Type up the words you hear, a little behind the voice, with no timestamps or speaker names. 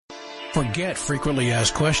Forget frequently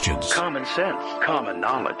asked questions. Common sense, common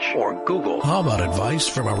knowledge, or Google. How about advice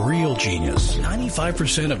from a real genius?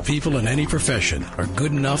 95% of people in any profession are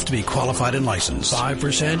good enough to be qualified and licensed.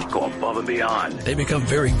 5% go above and beyond. They become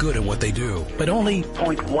very good at what they do, but only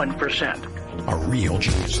 0.1% are real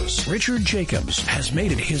geniuses. Richard Jacobs has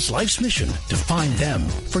made it his life's mission to find them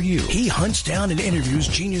for you. He hunts down and interviews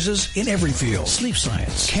geniuses in every field: sleep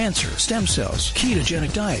science, cancer, stem cells,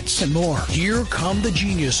 ketogenic diets, and more. Here come the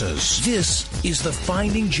geniuses. This is the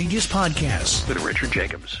Finding Genius Podcast with Richard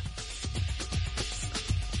Jacobs.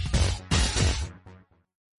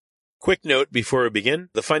 Quick note before we begin,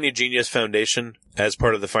 the Finding Genius Foundation, as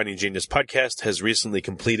part of the Finding Genius Podcast, has recently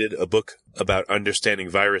completed a book about understanding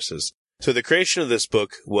viruses. So the creation of this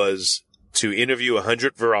book was to interview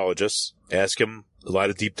 100 virologists, ask them a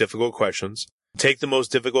lot of deep, difficult questions, take the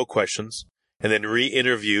most difficult questions, and then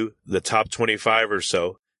re-interview the top 25 or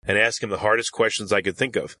so and ask them the hardest questions I could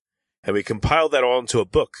think of. And we compiled that all into a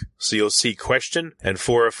book. So you'll see question and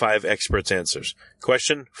 4 or 5 experts' answers.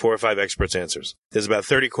 Question, 4 or 5 experts' answers. There's about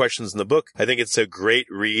 30 questions in the book. I think it's a great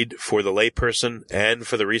read for the layperson and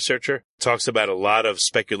for the researcher. It talks about a lot of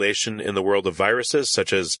speculation in the world of viruses,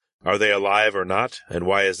 such as are they alive or not, and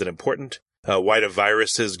why is it important? Why do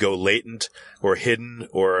viruses go latent or hidden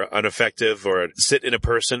or ineffective or sit in a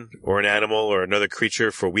person or an animal or another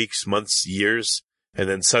creature for weeks, months, years, and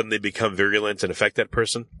then suddenly become virulent and affect that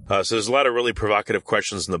person? So there's a lot of really provocative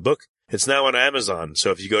questions in the book. It's now on Amazon.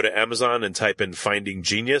 So if you go to Amazon and type in Finding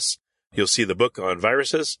Genius, you'll see the book on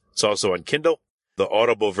viruses. It's also on Kindle. The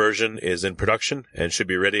Audible version is in production and should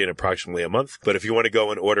be ready in approximately a month. But if you want to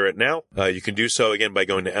go and order it now, you can do so again by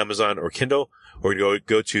going to Amazon or Kindle, or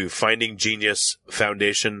go to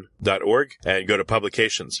findinggeniusfoundation.org and go to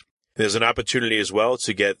publications. There's an opportunity as well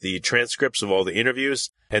to get the transcripts of all the interviews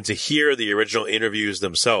and to hear the original interviews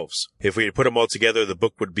themselves. If we put them all together, the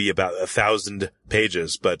book would be about 1,000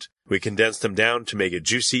 pages, but we condensed them down to make it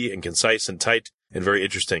juicy and concise and tight and very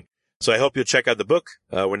interesting. So I hope you'll check out the book.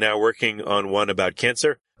 We're now working on one about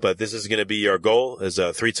cancer, but this is going to be our goal is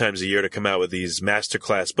 3 times a year to come out with these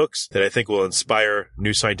masterclass books that I think will inspire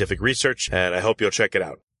new scientific research, and I hope you'll check it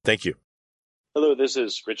out. Thank you. Hello, this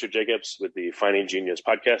is Richard Jacobs with the Finding Genius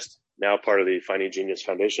Podcast, now part of the Finding Genius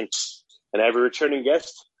Foundation. And I have a returning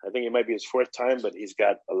guest. I think it might be his 4th time, but he's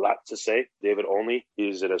got a lot to say. David Olney.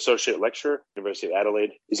 He's an associate lecturer at the University of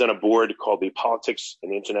Adelaide. He's on a board called the Politics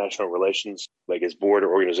and International Relations, like his board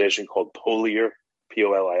or organization called POLIR,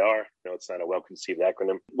 P-O-L-I-R. No, it's not a well-conceived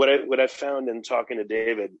acronym. What I found in talking to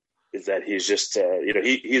David is that he's just,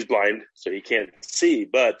 he's blind, so he can't see,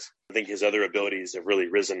 but I think his other abilities have really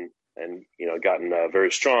risen and, gotten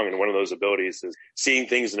very strong. And one of those abilities is seeing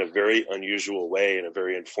things in a very unusual way, in a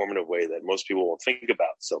very informative way that most people won't think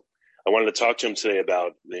about. So I wanted to talk to him today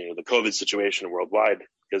about the COVID situation worldwide,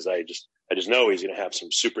 because I just know he's going to have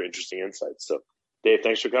some super interesting insights. So Dave,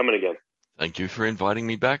 thanks for coming again. Thank you for inviting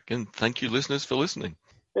me back, and thank you listeners for listening.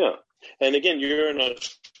 Yeah. And again, you're in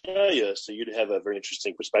Australia, so you'd have a very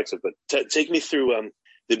interesting perspective, but take me through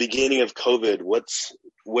the beginning of COVID.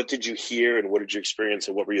 What did you hear and what did you experience,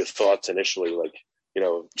 and what were your thoughts initially,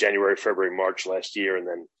 January, February, March last year, and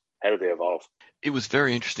then how did they evolve? It was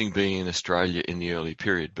very interesting being in Australia in the early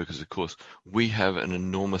period because, of course, we have an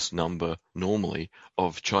enormous number normally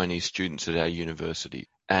of Chinese students at our university.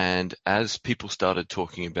 And as people started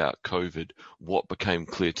talking about COVID, what became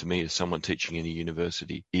clear to me as someone teaching in a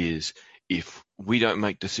university is if we don't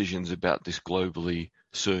make decisions about this globally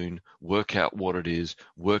soon, work out what it is,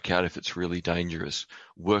 work out if it's really dangerous,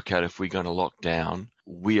 work out if we're going to lock down,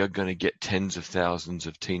 we are going to get tens of thousands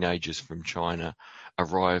of teenagers from China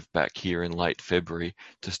arrive back here in late February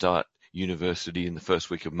to start university in the first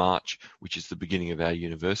week of March, which is the beginning of our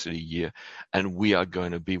university year, and we are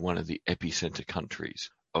going to be one of the epicenter countries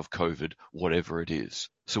of COVID, whatever it is.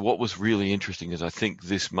 So what was really interesting is I think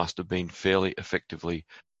this must have been fairly effectively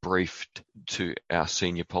briefed to our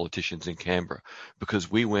senior politicians in Canberra, because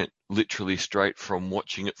we went literally straight from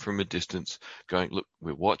watching it from a distance, going, look,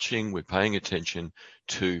 we're watching, we're paying attention,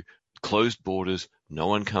 to closed borders, no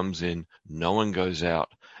one comes in, no one goes out,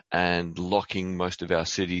 and locking most of our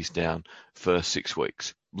cities down for 6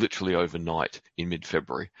 weeks, literally overnight in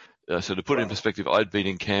mid-February. So to put it in perspective, I'd been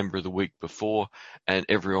in Canberra the week before and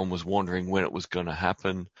everyone was wondering when it was going to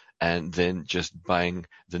happen. And then just bang,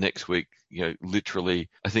 the next week, literally,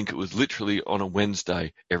 I think it was literally on a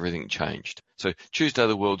Wednesday, everything changed. So Tuesday,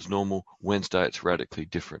 the world's normal. Wednesday, it's radically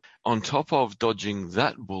different. On top of dodging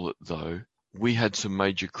that bullet, though, we had some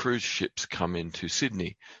major cruise ships come into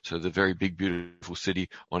Sydney. So the very big, beautiful city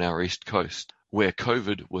on our east coast, where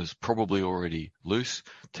COVID was probably already loose.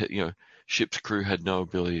 Ship's crew had no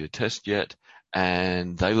ability to test yet,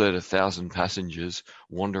 and they let 1,000 passengers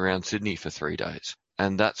wander around Sydney for 3 days.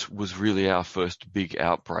 And that was really our first big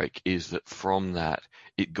outbreak, is that from that,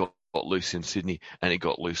 it got loose in Sydney, and it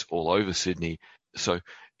got loose all over Sydney. So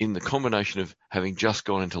in the combination of having just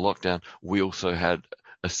gone into lockdown, we also had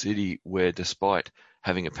a city where, despite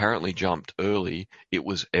having apparently jumped early, it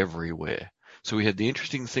was everywhere. So we had the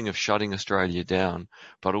interesting thing of shutting Australia down,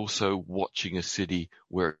 but also watching a city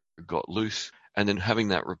where it got loose, and then having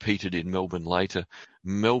that repeated in Melbourne later.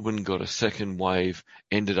 Melbourne got a second wave,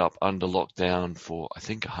 ended up under lockdown for, I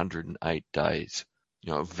think, 108 days.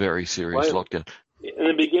 A very serious lockdown. In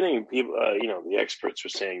the beginning, people, the experts were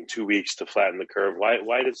saying 2 weeks to flatten the curve.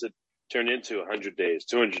 Why does it turn into 100 days,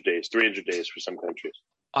 200 days, 300 days for some countries?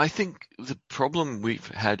 I think the problem we've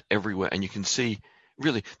had everywhere, and you can see,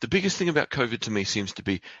 really, the biggest thing about COVID to me seems to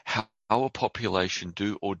be how a population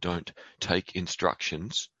do or don't take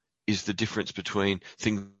instructions is the difference between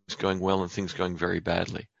things going well and things going very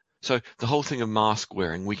badly. So the whole thing of mask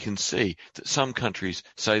wearing, we can see that some countries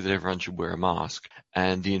say that everyone should wear a mask,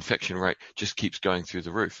 and the infection rate just keeps going through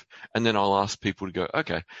the roof. And then I'll ask people to go,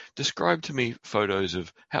 okay, describe to me photos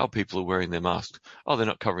of how people are wearing their masks. Oh, they're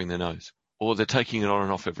not covering their nose. Or they're taking it on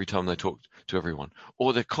and off every time they talk to everyone.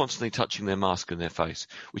 Or they're constantly touching their mask in their face,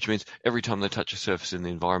 which means every time they touch a surface in the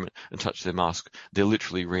environment and touch their mask, they're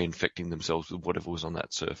literally reinfecting themselves with whatever was on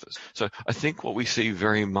that surface. So I think what we see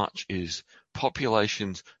very much is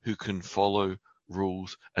populations who can follow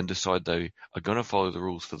rules and decide they are going to follow the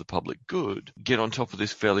rules for the public good get on top of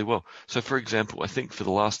this fairly well. So, for example, I think for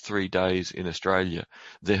the last 3 days in Australia,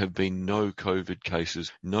 there have been no COVID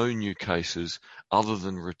cases, no new cases, other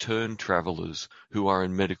than return travellers who are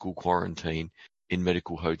in medical quarantine in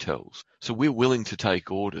medical hotels. So we're willing to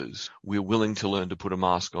take orders. We're willing to learn to put a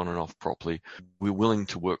mask on and off properly. We're willing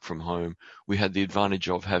to work from home. We had the advantage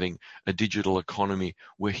of having a digital economy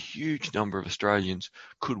where a huge number of Australians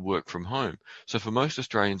could work from home. So for most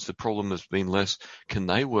Australians, the problem has been less can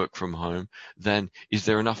they work from home than is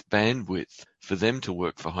there enough bandwidth for them to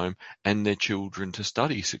work from home and their children to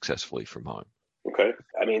study successfully from home. Okay.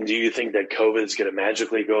 I mean, do you think that COVID is going to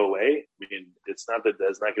magically go away? I mean, it's not that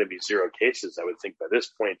there's not going to be 0 cases. I would think by this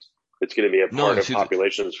point, it's going to be a part of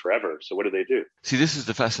populations forever. So what do? See, this is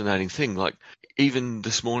the fascinating thing. Like, even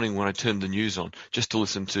this morning when I turned the news on, just to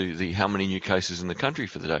listen to how many new cases in the country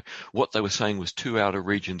for the day, what they were saying was 2 outer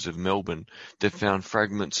regions of Melbourne, they've found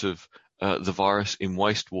fragments of the virus in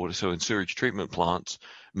wastewater, so in sewage treatment plants,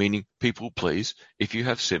 meaning people, please, if you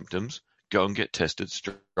have symptoms, go and get tested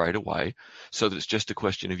straight away, so that it's just a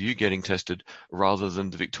question of you getting tested rather than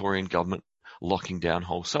the Victorian government locking down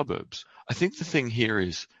whole suburbs. I think the thing here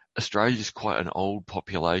is Australia's quite an old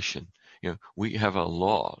population. We have a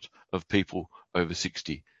lot of people over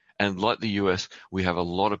 60, and like the US, we have a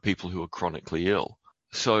lot of people who are chronically ill.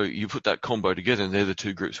 So you put that combo together, and they're the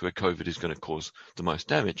 2 groups where COVID is going to cause the most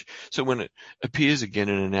damage. So when it appears again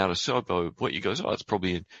in an outer suburb, what you go, it's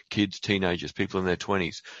probably in kids, teenagers, people in their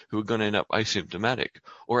 20s who are going to end up asymptomatic,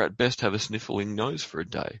 or at best have a sniffling nose for a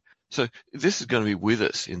day. So this is going to be with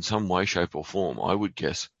us in some way, shape or form, I would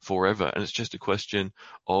guess, forever. And it's just a question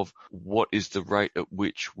of what is the rate at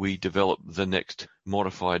which we develop the next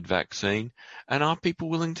modified vaccine. And are people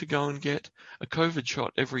willing to go and get a COVID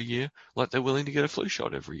shot every year like they're willing to get a flu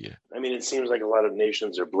shot every year? I mean, it seems like a lot of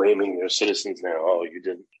nations are blaming their citizens now. Oh, you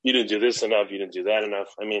didn't do this enough. You didn't do that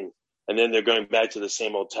enough. I mean, and then they're going back to the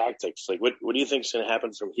same old tactics. Like, what do you think is going to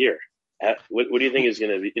happen from here? What do you think is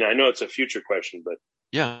going to be? I know it's a future question, but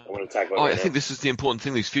yeah, I want to tackle it. I think this is the important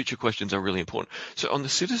thing. These future questions are really important. So on the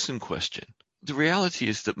citizen question, the reality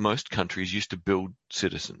is that most countries used to build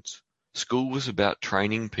citizens. School was about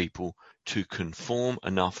training people to conform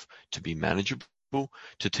enough to be manageable,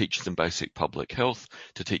 to teach them basic public health,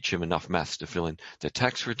 to teach them enough maths to fill in their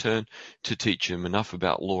tax return, to teach them enough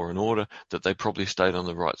about law and order that they probably stayed on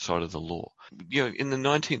the right side of the law. In the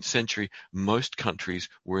 19th century, most countries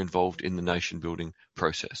were involved in the nation building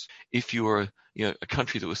process. If you were a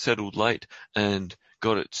country that was settled late and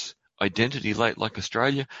got its identity late, like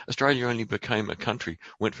Australia only became a country,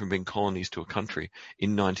 went from being colonies to a country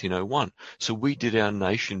in 1901. So we did our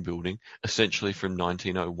nation building essentially from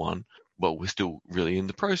 1901. Well, we're still really in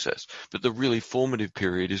the process, but the really formative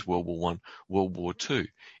period is World War I, World War II.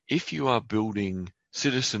 If you are building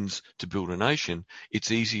citizens to build a nation,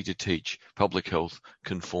 it's easy to teach public health,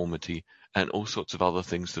 conformity, and all sorts of other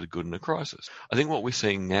things that are good in a crisis. I think what we're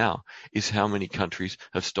seeing now is how many countries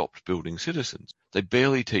have stopped building citizens. They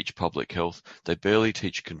barely teach public health. They barely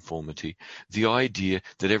teach conformity. The idea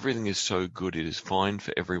that everything is so good, it is fine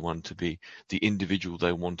for everyone to be the individual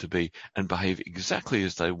they want to be and behave exactly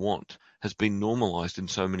as they want, has been normalized in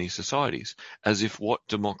so many societies, as if what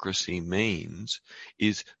democracy means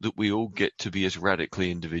is that we all get to be as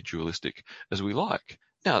radically individualistic as we like.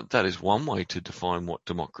 Now, that is one way to define what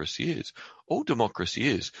democracy is. All democracy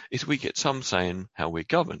is we get some say in how we're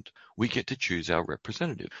governed. We get to choose our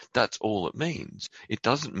representative. That's all it means. It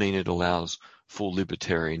doesn't mean it allows for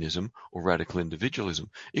libertarianism or radical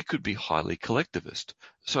individualism. It could be highly collectivist.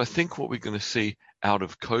 So I think what we're going to see out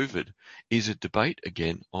of COVID is a debate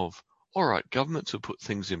again of, all right, governments have put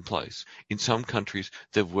things in place. In some countries,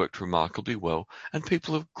 they've worked remarkably well, and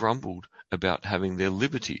people have grumbled about having their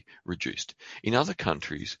liberty reduced. In other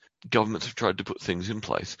countries, governments have tried to put things in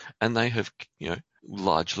place, and they have,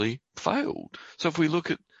 largely failed. So if we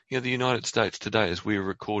look at, the United States today, as we are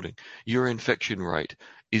recording, your infection rate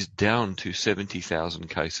is down to 70,000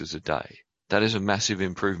 cases a day. That is a massive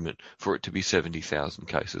improvement for it to be 70,000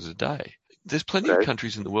 cases a day. There's plenty of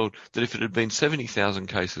countries in the world that if it had been 70,000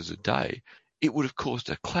 cases a day, it would have caused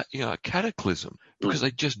a cataclysm, because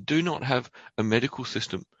they just do not have a medical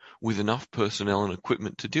system with enough personnel and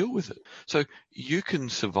equipment to deal with it. So you can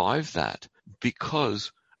survive that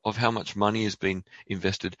because of how much money has been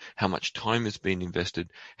invested, how much time has been invested,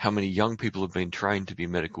 how many young people have been trained to be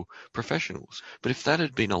medical professionals. But if that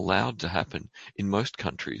had been allowed to happen in most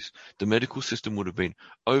countries, the medical system would have been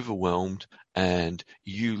overwhelmed, and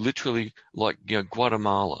you literally, like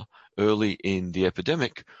Guatemala early in the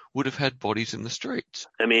epidemic, would have had bodies in the streets.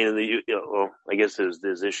 I mean, I guess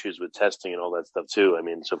there's issues with testing and all that stuff too. I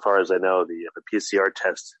mean, so far as I know, the PCR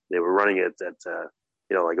test, they were running it at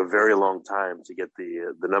like a very long time to get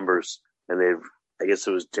the numbers, and I guess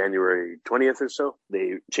it was January 20th or so,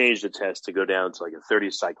 they changed the test to go down to like a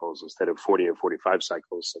 30 cycles instead of 40 or 45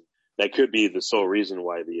 cycles. And that could be the sole reason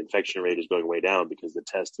why the infection rate is going way down, because the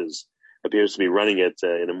test appears to be running it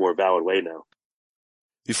in a more valid way now.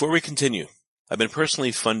 Before we continue, I've been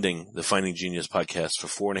personally funding the Finding Genius podcast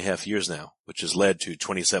for 4.5 years now, which has led to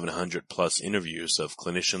 2,700 plus interviews of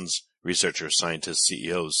clinicians, researchers, scientists,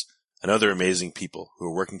 CEOs, and other amazing people who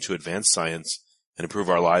are working to advance science and improve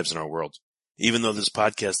our lives and our world. Even though this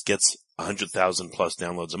podcast gets 100,000 plus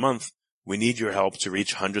downloads a month, we need your help to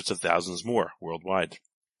reach hundreds of thousands more worldwide.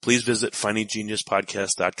 Please visit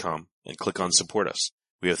findinggeniuspodcast.com and click on Support Us.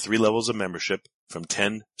 We have 3 levels of membership from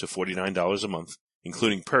 $10 to $49 a month,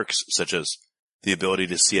 including perks such as the ability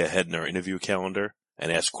to see ahead in our interview calendar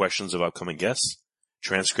and ask questions of upcoming guests,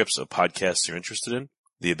 transcripts of podcasts you're interested in,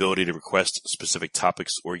 the ability to request specific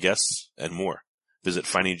topics or guests, and more. Visit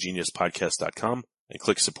findinggeniuspodcast.com and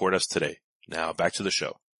click Support Us today. Now back to the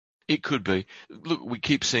show. It could be. Look, we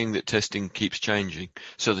keep seeing that testing keeps changing.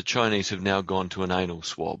 So the Chinese have now gone to an anal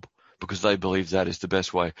swab because they believe that is the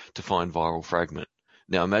best way to find viral fragment.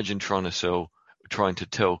 Now imagine trying to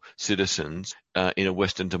tell citizens in a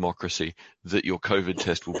Western democracy that your COVID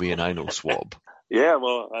test will be an anal swab. Yeah,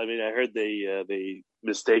 well, I mean, I heard they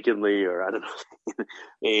mistakenly, or I don't know,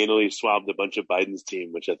 they anally swabbed a bunch of Biden's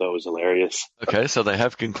team, which I thought was hilarious. Okay, so they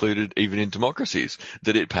have concluded, even in democracies,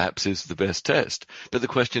 that it perhaps is the best test. But the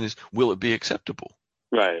question is, will it be acceptable?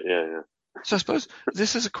 Right, yeah. So I suppose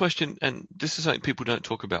this is a question, and this is something people don't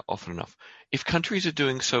talk about often enough. If countries are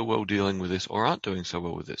doing so well dealing with this or aren't doing so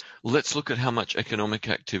well with this, let's look at how much economic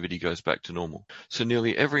activity goes back to normal. So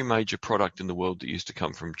nearly every major product in the world that used to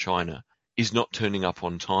come from China is not turning up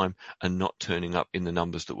on time and not turning up in the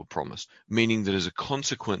numbers that were promised, meaning that as a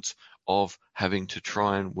consequence of having to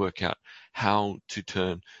try and work out how to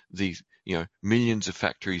turn these, millions of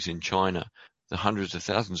factories in China, the hundreds of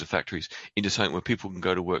thousands of factories, into something where people can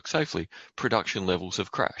go to work safely, production levels have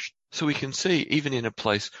crashed. So we can see, even in a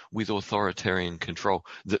place with authoritarian control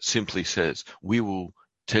that simply says, we will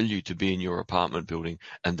tell you to be in your apartment building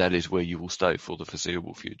and that is where you will stay for the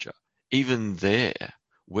foreseeable future. Even there,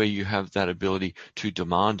 where you have that ability to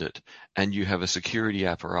demand it, and you have a security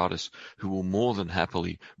apparatus who will more than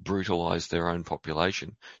happily brutalize their own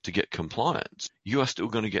population to get compliance, you are still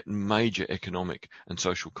going to get major economic and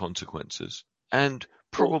social consequences. And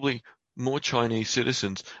probably more Chinese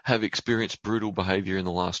citizens have experienced brutal behavior in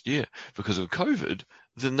the last year because of COVID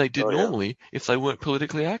than they did normally if they weren't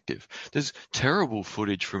politically active. There's terrible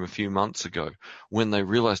footage from a few months ago when they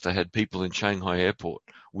realized they had people in Shanghai airport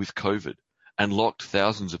with COVID and locked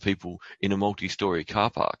thousands of people in a multi-story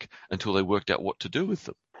car park until they worked out what to do with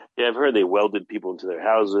them. Yeah, I've heard they welded people into their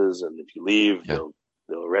houses, and if you leave, they'll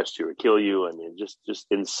arrest you or kill you. I mean, just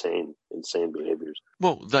insane behaviors.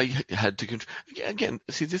 Well, they had to again.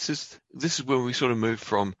 See, this is where we sort of move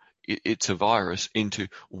from it's a virus into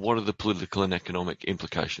what are the political and economic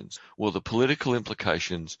implications. Well, the political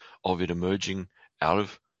implications of it emerging out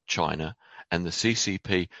of China and the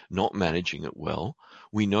CCP not managing it well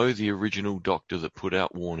We know the original doctor that put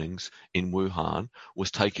out warnings in Wuhan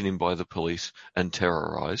was taken in by the police and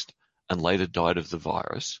terrorized and later died of the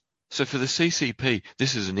virus. So for the CCP,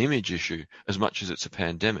 this is an image issue as much as it's a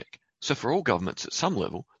pandemic. So for all governments at some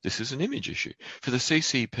level, this is an image issue. For the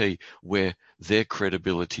CCP, where their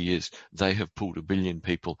credibility is, they have pulled 1 billion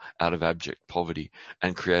people out of abject poverty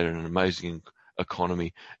and created an amazing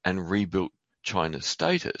economy and rebuilt China's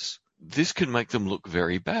status. This can make them look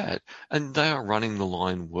very bad. And they are running the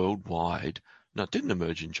line worldwide. Now, it didn't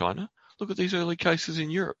emerge in China. Look at these early cases in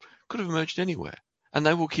Europe. Could have emerged anywhere. And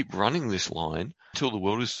they will keep running this line until the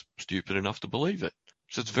world is stupid enough to believe it.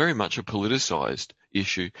 So it's very much a politicized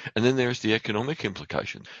issue. And then there's the economic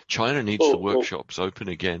implications. China needs the workshops open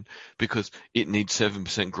again because it needs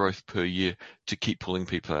 7% growth per year to keep pulling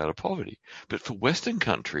people out of poverty. But for Western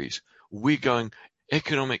countries, we're going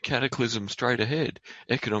economic cataclysm straight ahead.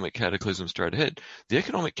 Economic cataclysm straight ahead. The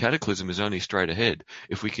economic cataclysm is only straight ahead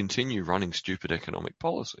if we continue running stupid economic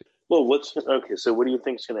policy. Well, so what do you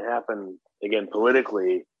think is going to happen, again,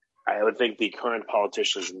 politically? I would think the current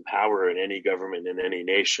politicians in power in any government, in any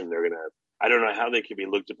nation, I don't know how they can be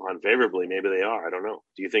looked upon favorably. Maybe they are. I don't know.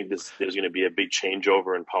 Do you think there's going to be a big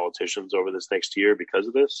changeover in politicians over this next year because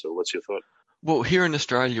of this? Or what's your thought? Well, here in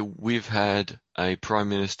Australia, we've had a Prime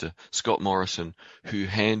Minister, Scott Morrison, who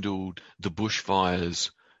handled the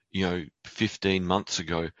bushfires, 15 months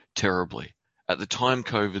ago terribly. At the time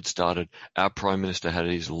COVID started, our Prime Minister had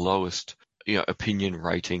his lowest, opinion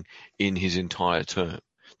rating in his entire term.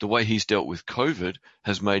 The way he's dealt with COVID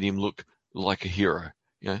has made him look like a hero.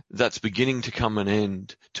 That's beginning to come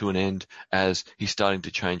to an end as he's starting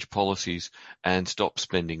to change policies and stop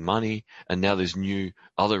spending money. And now there's new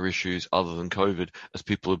other issues other than COVID as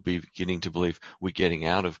people are beginning to believe we're getting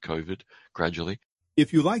out of COVID gradually.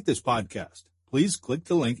 If you like this podcast, please click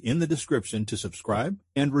the link in the description to subscribe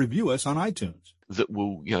and review us on iTunes. That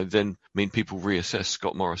will, then mean people reassess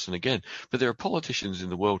Scott Morrison again. But there are politicians in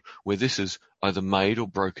the world where this has either made or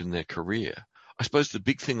broken their career. I suppose the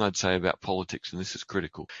big thing I'd say about politics, and this is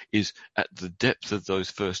critical, is at the depth of those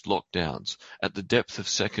first lockdowns, at the depth of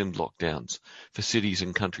second lockdowns for cities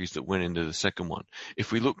and countries that went into the second one.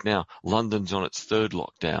 If we look now, London's on its third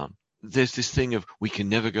lockdown. There's this thing of we can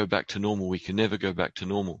never go back to normal, we can never go back to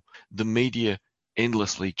normal. The media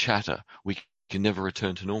endlessly chatter, we can never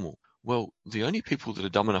return to normal. Well, the only people that are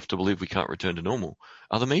dumb enough to believe we can't return to normal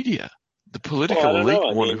are the media. The political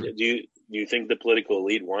elite do you think the political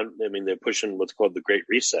elite they're pushing what's called the Great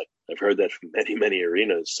Reset. I've heard that from many, many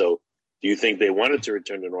arenas. So do you think they wanted to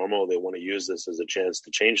return to normal or they want to use this as a chance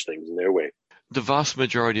to change things in their way? The vast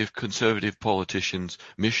majority of conservative politicians'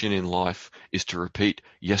 mission in life is to repeat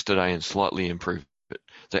yesterday and slightly improve it.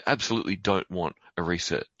 They absolutely don't want a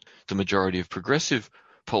reset. The majority of progressive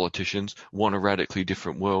politicians want a radically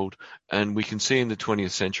different world, and we can see in the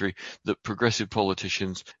 20th century that progressive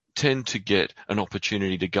politicians tend to get an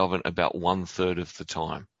opportunity to govern about 1/3 of the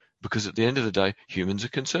time. Because at the end of the day, humans are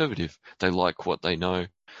conservative. They like what they know.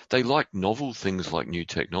 They like novel things like new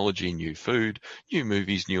technology, new food, new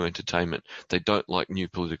movies, new entertainment. They don't like new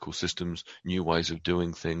political systems, new ways of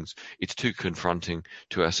doing things. It's too confronting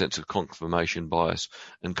to our sense of confirmation bias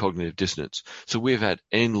and cognitive dissonance. So we've had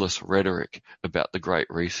endless rhetoric about the Great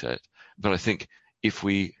Reset. But I think if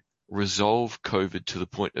we resolve COVID to the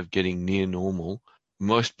point of getting near normal,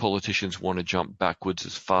 most politicians want to jump backwards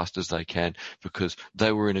as fast as they can because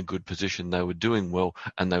they were in a good position, they were doing well,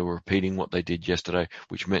 and they were repeating what they did yesterday,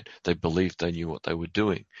 which meant they believed they knew what they were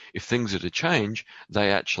doing. If things are to change, they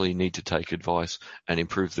actually need to take advice and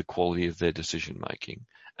improve the quality of their decision making.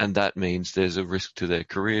 And that means there's a risk to their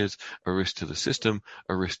careers, a risk to the system,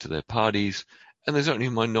 a risk to their parties. And there's only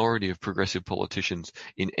a minority of progressive politicians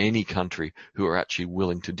in any country who are actually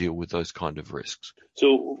willing to deal with those kind of risks.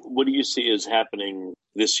 So what do you see as happening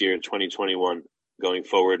this year in 2021 going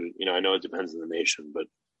forward? I know it depends on the nation, but,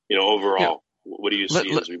 overall, what do you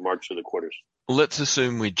see as we march through the quarters? Let's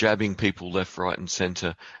assume we're jabbing people left, right and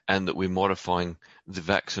center and that we're modifying the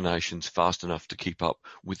vaccinations fast enough to keep up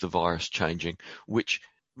with the virus changing, which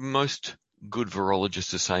most good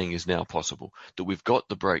virologists are saying is now possible, that we've got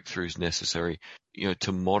the breakthroughs necessary,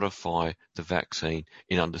 to modify the vaccine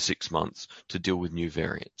in under 6 months to deal with new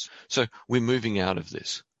variants. So we're moving out of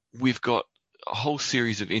this. We've got a whole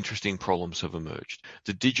series of interesting problems have emerged.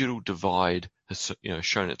 The digital divide has,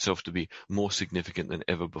 shown itself to be more significant than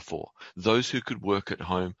ever before. Those who could work at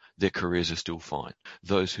home, their careers are still fine.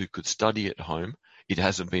 Those who could study at home, it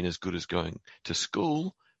hasn't been as good as going to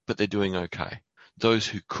school, but they're doing okay. Those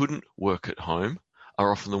who couldn't work at home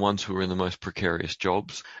are often the ones who are in the most precarious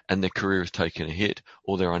jobs and their career has taken a hit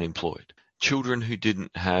or they're unemployed. children who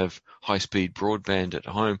didn't have high-speed broadband at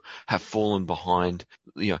home have fallen behind.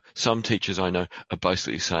 Some teachers I know are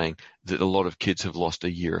basically saying that a lot of kids have lost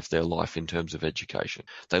a year of their life in terms of education.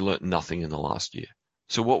 They learnt nothing in the last year.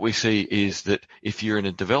 So what we see is that if you're in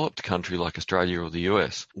a developed country like Australia or the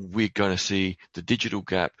US, we're going to see the digital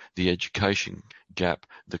gap, the education gap,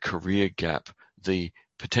 the career gap, the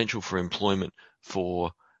potential for employment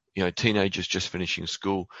for teenagers just finishing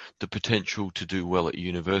school, the potential to do well at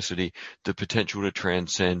university, the potential to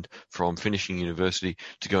transcend from finishing university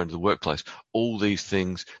to go into the workplace. All these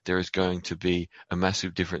things, there is going to be a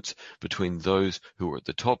massive difference between those who are at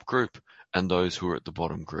the top group and those who are at the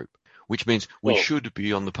bottom group, which means we should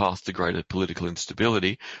be on the path to greater political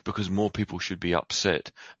instability because more people should be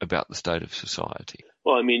upset about the state of society.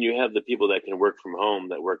 Well, I mean, you have the people that can work from home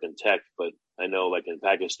that work in tech, but I know like in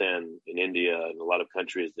Pakistan, in India, and a lot of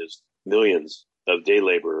countries, there's millions of day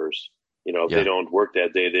laborers. If they don't work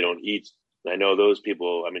that day, they don't eat. And I know those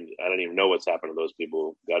people, I mean, I don't even know what's happened to those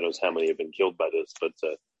people. God knows how many have been killed by this, but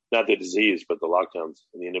not the disease, but the lockdowns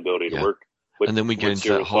and the inability to work. And then we get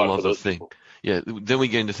into that whole other thing. People. Yeah, then we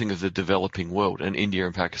get into the thing of the developing world, and India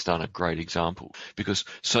and Pakistan are great examples because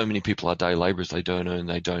so many people are day laborers, they don't earn,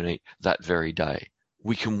 they don't eat that very day.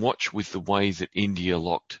 We can watch with the way that India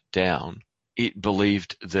locked down. It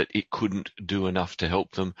believed that it couldn't do enough to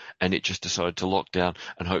help them, and it just decided to lock down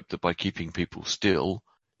and hope that by keeping people still,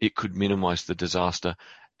 it could minimize the disaster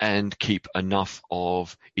and keep enough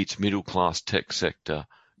of its middle-class tech sector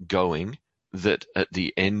going that at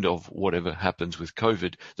the end of whatever happens with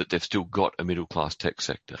COVID, that they've still got a middle-class tech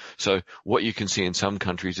sector. So what you can see in some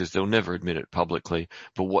countries is they'll never admit it publicly,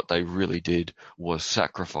 but what they really did was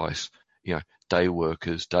sacrifice, day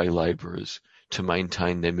workers, day laborers to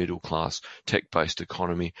maintain their middle-class tech-based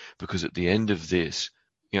economy, because at the end of this,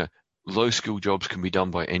 low-skill jobs can be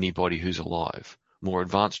done by anybody who's alive. More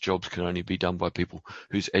advanced jobs can only be done by people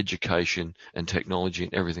whose education and technology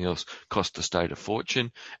and everything else cost the state a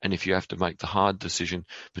fortune. And if you have to make the hard decision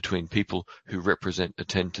between people who represent a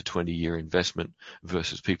 10 to 20 year investment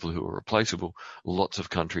versus people who are replaceable, lots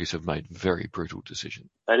of countries have made very brutal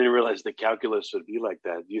decisions. I didn't realize the calculus would be like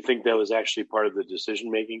that. Do you think that was actually part of the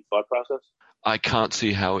decision-making thought process? I can't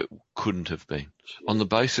see how it couldn't have been. On the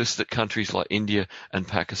basis that countries like India and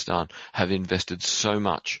Pakistan have invested so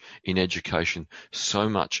much in education, so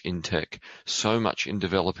much in tech, so much in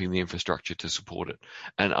developing the infrastructure to support it,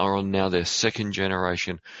 and are on now their second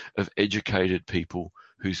generation of educated people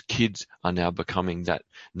whose kids are now becoming that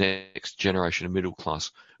next generation of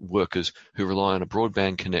middle-class workers who rely on a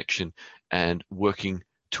broadband connection and working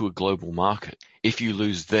to a global market. If you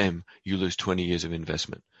lose them, you lose 20 years of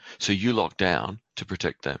investment. So you lock down to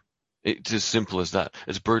protect them. It's as simple as that,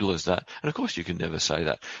 as brutal as that. And of course you can never say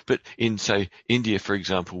that. But in, say, India, for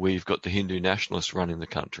example, where you've got the Hindu nationalists running the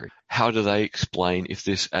country, how do they explain if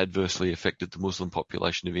this adversely affected the Muslim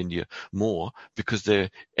population of India more because they're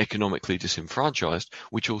economically disenfranchised,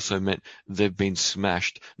 which also meant they've been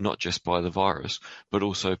smashed not just by the virus, but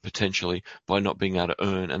also potentially by not being able to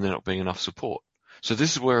earn and there not being enough support. So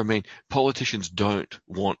this is where, politicians don't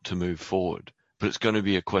want to move forward. But it's going to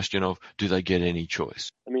be a question of, do they get any choice?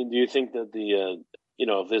 I mean, do you think that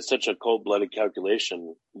if there's such a cold-blooded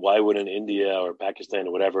calculation, why wouldn't India or Pakistan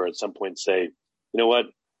or whatever at some point say, you know what,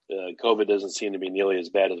 COVID doesn't seem to be nearly as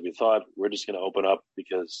bad as we thought. We're just going to open up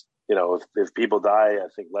because, if people die, I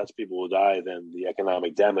think less people will die than the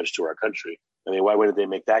economic damage to our country. I mean, why wouldn't they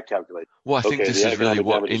make that calculation? Well, I think this is really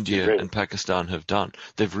what India and Pakistan have done.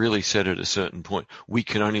 They've really said at a certain point, we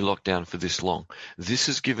can only lock down for this long. This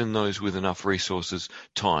has given those with enough resources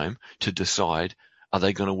time to decide, are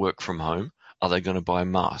they going to work from home? Are they going to buy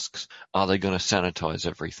masks? Are they going to sanitize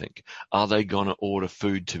everything? Are they going to order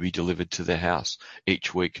food to be delivered to their house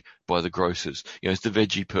each week by the grocers? Is the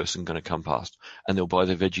veggie person going to come past and they'll buy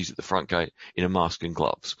their veggies at the front gate in a mask and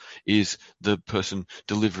gloves? Is the person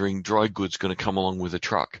delivering dry goods going to come along with a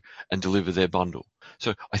truck and deliver their bundle?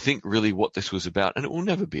 So I think really what this was about, and it will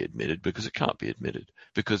never be admitted because it can't be admitted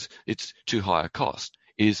because it's too high a cost,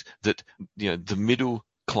 is that, the middle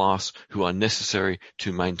class who are necessary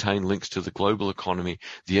to maintain links to the global economy,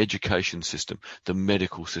 the education system, the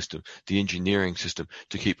medical system, the engineering system,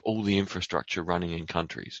 to keep all the infrastructure running in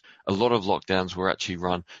countries. A lot of lockdowns were actually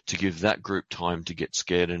run to give that group time to get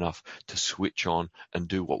scared enough to switch on and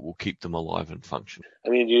do what will keep them alive and function. I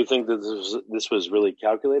mean, do you think that this was really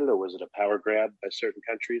calculated, or was it a power grab by certain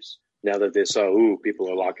countries? Now that they saw, people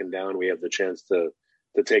are locking down, we have the chance to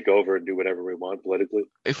to take over and do whatever we want politically?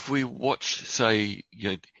 If we watch, say,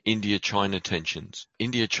 India-China tensions,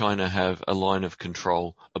 India-China have a line of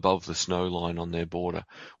control above the snow line on their border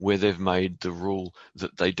where they've made the rule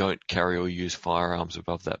that they don't carry or use firearms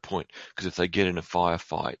above that point, because if they get in a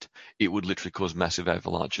firefight, it would literally cause massive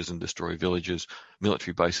avalanches and destroy villages,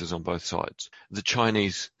 military bases on both sides. The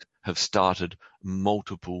Chinese have started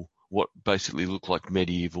multiple what basically look like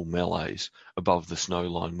medieval melees above the snow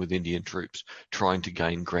line with Indian troops trying to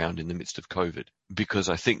gain ground in the midst of COVID, because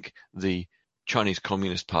I think the Chinese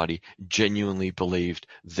Communist Party genuinely believed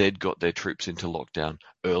they'd got their troops into lockdown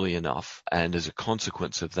early enough, and as a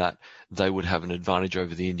consequence of that, they would have an advantage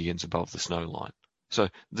over the Indians above the snow line. So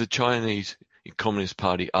the Chinese Communist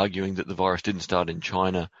Party arguing that the virus didn't start in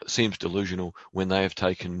China seems delusional when they have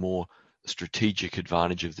taken more strategic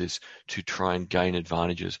advantage of this to try and gain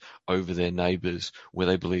advantages over their neighbors where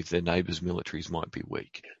they believe their neighbors' militaries might be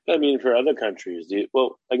weak. I mean, for other countries,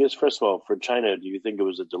 I guess first of all, for China, do you think it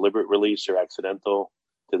was a deliberate release or accidental?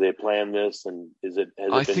 Did they plan this, and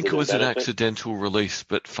I think it was an accidental release,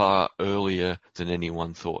 but far earlier than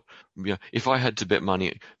anyone thought. If I had to bet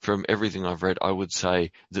money from everything I've read, I would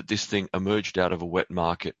say that this thing emerged out of a wet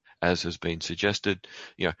market, as has been suggested.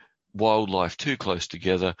 Wildlife too close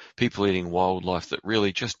together, people eating wildlife that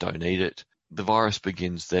really just don't eat it. The virus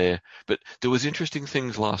begins there. But there was interesting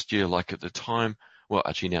things last year, like at the time, well,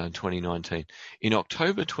 actually now in 2019, in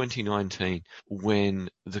October 2019, when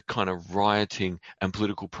the kind of rioting and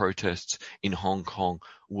political protests in Hong Kong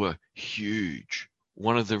were huge.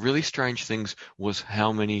 One of the really strange things was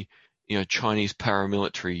how many Chinese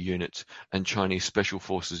paramilitary units and Chinese special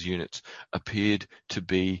forces units appeared to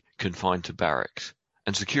be confined to barracks.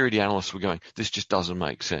 And security analysts were going, this just doesn't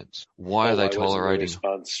make sense. Why are they tolerating? Wasn't the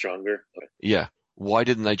response stronger? Yeah. Why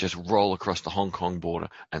didn't they just roll across the Hong Kong border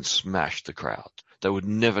and smash the crowd? They would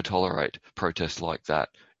never tolerate protests like that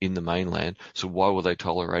in the mainland. So why were they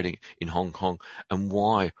tolerating in Hong Kong? And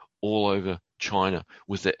why all over China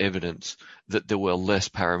was there evidence that there were less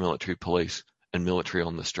paramilitary police and military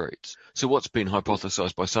on the streets? So what's been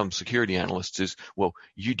hypothesized by some security analysts is, well,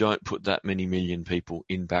 you don't put that many million people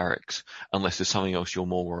in barracks unless there's something else you're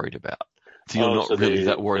more worried about. So you're not really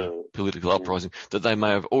that worried about political uprising, that they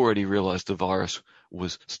may have already realized the virus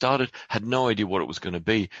was started, had no idea what it was going to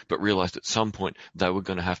be, but realized at some point they were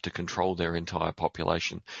going to have to control their entire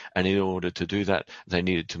population. And in order to do that, they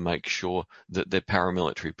needed to make sure that their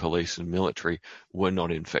paramilitary police and military were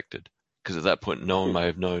not infected. Because at that point, no one may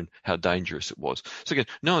have known how dangerous it was. So again,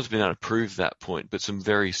 no one's been able to prove that point, but some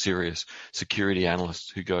very serious security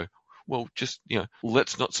analysts who go, well, just,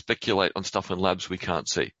 let's not speculate on stuff in labs we can't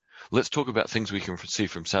see. Let's talk about things we can see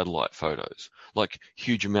from satellite photos, like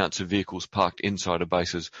huge amounts of vehicles parked inside of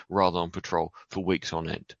bases rather on patrol for weeks on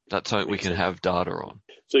end. That's something we can have data on.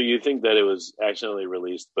 So you think that it was accidentally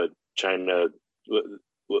released, but China,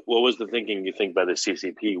 what was the thinking, you think, by the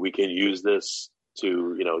CCP? We can use this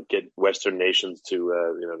to, get Western nations to,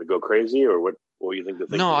 to go crazy, or what do you think the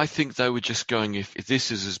thinking? No, I think they were just going, if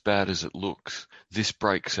this is as bad as it looks, this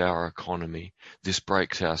breaks our economy, this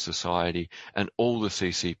breaks our society, and all the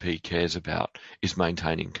CCP cares about is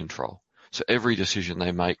maintaining control. So every decision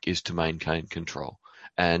they make is to maintain control.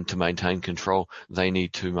 And to maintain control, they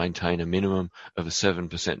need to maintain a minimum of a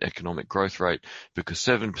 7% economic growth rate, because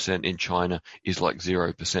 7% in China is like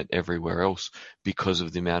 0% everywhere else because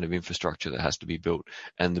of the amount of infrastructure that has to be built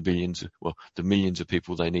and the millions of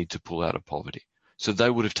people they need to pull out of poverty. So they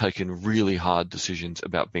would have taken really hard decisions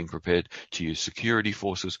about being prepared to use security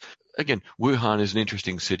forces. Again, Wuhan is an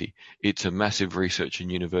interesting city. It's a massive research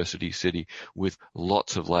and university city with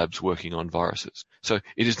lots of labs working on viruses. So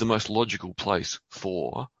it is the most logical place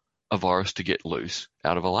for a virus to get loose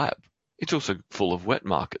out of a lab. It's also full of wet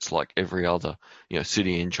markets like every other,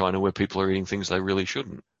 city in China where people are eating things they really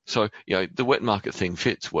shouldn't. So, the wet market thing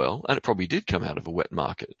fits well, and it probably did come out of a wet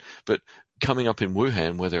market. But coming up in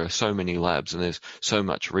Wuhan, where there are so many labs and there's so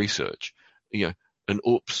much research, an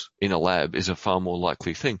oops in a lab is a far more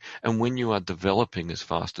likely thing. And when you are developing as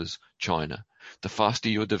fast as China, the faster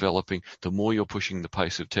you're developing, the more you're pushing the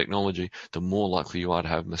pace of technology, the more likely you are to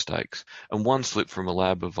have mistakes. And one slip from a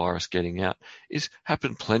lab of virus getting out is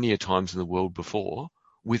happened plenty of times in the world before,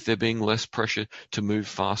 with there being less pressure to move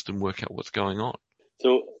fast and work out what's going on.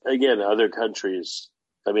 So again, other countries,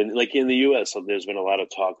 I mean, like in the U.S., there's been a lot of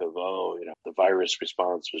talk of, the virus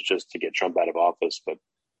response was just to get Trump out of office. But,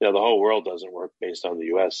 the whole world doesn't work based on the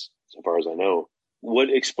U.S., so far as I know. What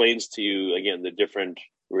explains to you, again, the different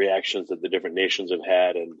reactions that the different nations have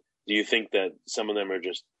had? And do you think that some of them are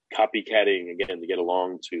just copycatting, again, to get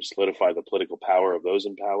along, to solidify the political power of those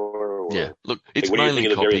in power? Or, yeah, look, it's mainly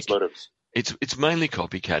the various motives? It's mainly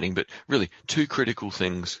copycatting, but really two critical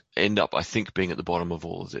things end up, I think, being at the bottom of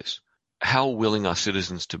all of this. How willing are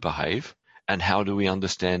citizens to behave, and how do we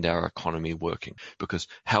understand our economy working? Because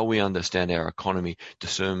how we understand our economy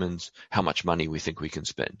determines how much money we think we can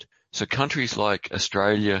spend. So countries like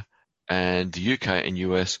Australia and the UK and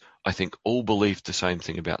US, I think, all believe the same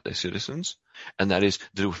thing about their citizens, and that is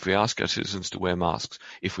that if we ask our citizens to wear masks,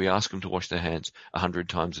 if we ask them to wash their hands 100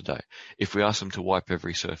 times a day, if we ask them to wipe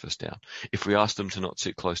every surface down, if we ask them to not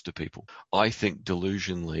sit close to people, I think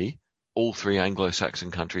delusionally all three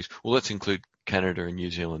Anglo-Saxon countries, well, let's include Canada and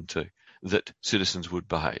New Zealand too, that citizens would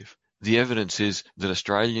behave. The evidence is that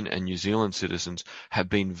Australian and New Zealand citizens have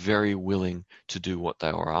been very willing to do what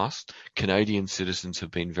they were asked. Canadian citizens have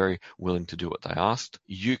been very willing to do what they asked.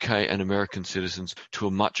 UK and American citizens, to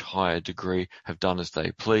a much higher degree, have done as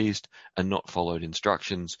they pleased and not followed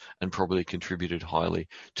instructions, and probably contributed highly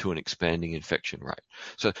to an expanding infection rate.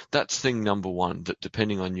 So that's thing number one, that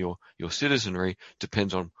depending on your citizenry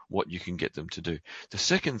depends on what you can get them to do. The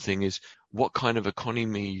second thing is what kind of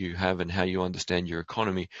economy you have and how you understand your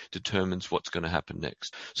economy determines what's going to happen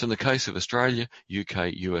next. So in the case of Australia,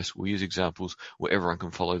 UK, US, we'll use examples where everyone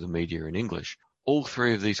can follow the media in English. All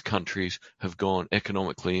three of these countries have gone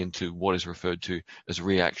economically into what is referred to as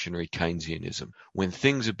reactionary Keynesianism. When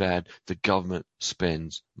things are bad, the government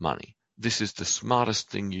spends money. This is the smartest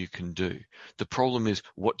thing you can do. The problem is,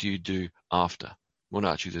 what do you do after? Well, no,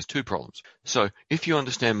 actually, there's two problems. So if you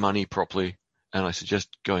understand money properly, and I suggest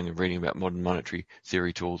going and reading about modern monetary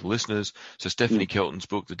theory to all the listeners. So Stephanie Kelton's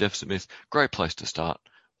book, The Deficit Myth, great place to start.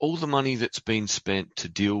 All the money that's been spent to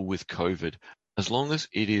deal with COVID, as long as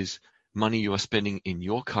it is money you are spending in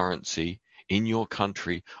your currency, in your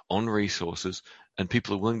country, on resources, and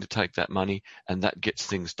people are willing to take that money and that gets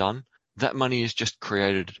things done, that money is just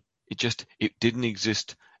created. It didn't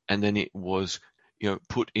exist, and then it was,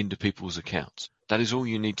 put into people's accounts. That is all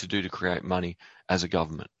you need to do to create money as a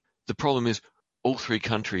government. The problem is, all three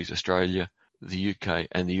countries, Australia, the UK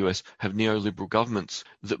and the US, have neoliberal governments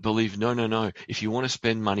that believe, no, if you want to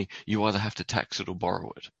spend money, you either have to tax it or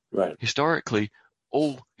borrow it. Right. Historically,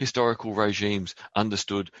 all historical regimes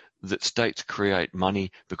understood that states create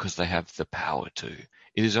money because they have the power to.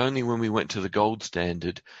 It is only when we went to the gold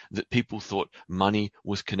standard that people thought money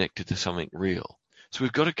was connected to something real. So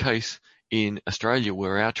we've got a case in Australia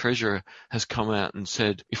where our treasurer has come out and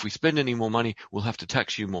said, if we spend any more money, we'll have to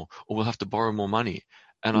tax you more, or we'll have to borrow more money.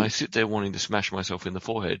 And I sit there wanting to smash myself in the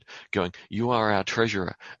forehead, going, you are our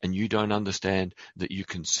treasurer, and you don't understand that you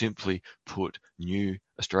can simply put new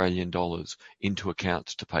Australian dollars into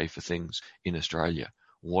accounts to pay for things in Australia.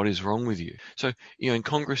 What is wrong with you? So, in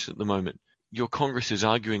Congress at the moment, your Congress is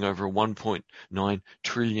arguing over a $1.9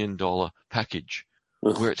 trillion package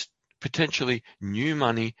where it's potentially new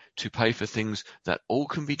money to pay for things that all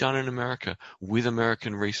can be done in America with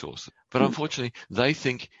American resources. But unfortunately, they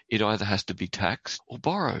think it either has to be taxed or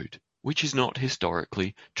borrowed, which is not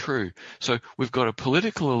historically true. So we've got a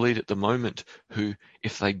political elite at the moment who,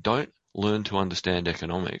 if they don't learn to understand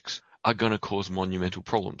economics, are going to cause monumental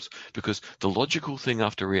problems, because the logical thing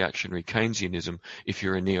after reactionary Keynesianism, if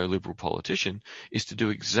you're a neoliberal politician, is to do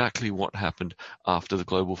exactly what happened after the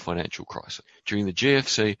global financial crisis. During the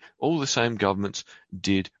GFC, all the same governments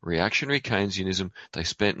did reactionary Keynesianism. They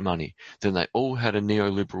spent money. Then they all had a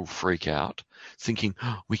neoliberal freak out, thinking,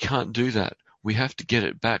 we can't do that. We have to get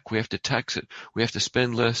it back. We have to tax it. We have to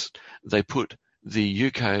spend less. They put the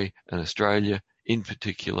UK and Australia in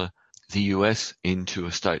particular, the US, into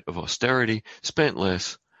a state of austerity, spent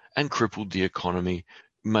less, and crippled the economy,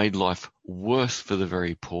 made life worse for the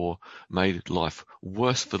very poor, made life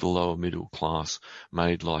worse for the lower middle class,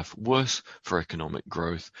 made life worse for economic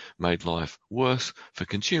growth, made life worse for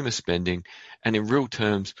consumer spending, and in real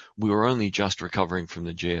terms, we were only just recovering from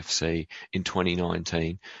the GFC in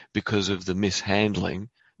 2019 because of the mishandling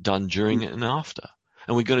done during and after.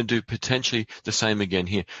 And we're going to do potentially the same again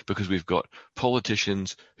here, because we've got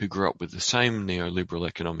politicians who grew up with the same neoliberal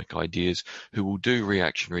economic ideas who will do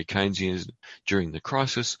reactionary Keynesianism during the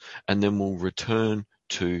crisis, and then will return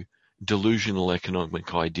to delusional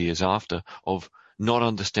economic ideas after, of not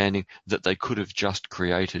understanding that they could have just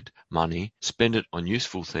created money, spend it on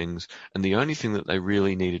useful things, and the only thing that they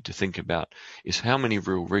really needed to think about is how many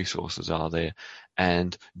real resources are there,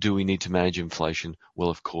 and do we need to manage inflation? Well,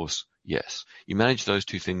 of course, yes. You manage those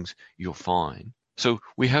two things, you're fine. So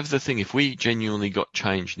we have the thing, if we genuinely got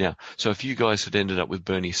change now, so if you guys had ended up with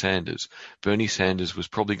Bernie Sanders was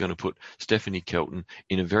probably going to put Stephanie Kelton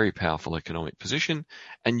in a very powerful economic position,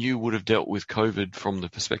 and you would have dealt with COVID from the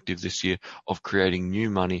perspective this year of creating new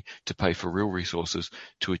money to pay for real resources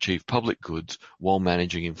to achieve public goods while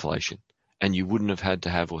managing inflation. And you wouldn't have had to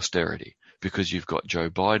have austerity. because you've got Joe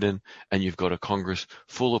Biden and you've got a Congress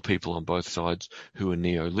full of people on both sides who are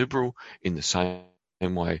neoliberal in the same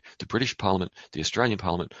way the British Parliament, the Australian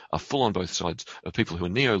Parliament are full on both sides of people who are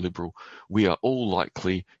neoliberal. We are all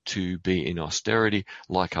likely to be in austerity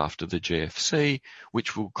like after the GFC,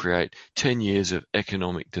 which will create 10 years of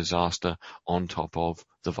economic disaster on top of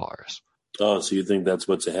the virus. Oh, so you think that's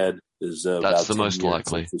what's ahead? That's the most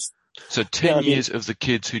likely. So 10 years of the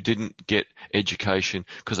kids who didn't get education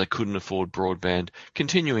because they couldn't afford broadband,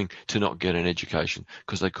 continuing to not get an education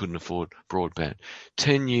because they couldn't afford broadband.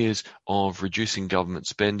 10 years of reducing government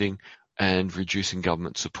spending and reducing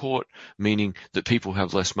government support, meaning that people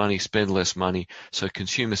have less money, spend less money, so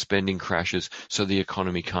consumer spending crashes, so the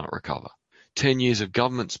economy can't recover. 10 years of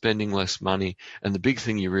government spending less money, and the big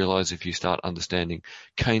thing you realize if you start understanding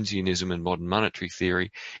Keynesianism and modern monetary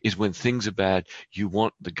theory is when things are bad, you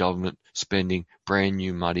want the government spending brand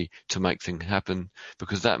new money to make things happen,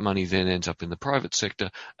 because that money then ends up in the private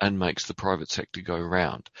sector and makes the private sector go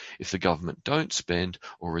round. If the government don't spend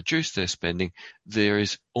or reduce their spending, there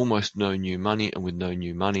is almost no new money, and with no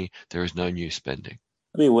new money, there is no new spending.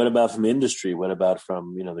 I mean, what about from industry? What about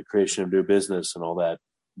from, the creation of new business and all that?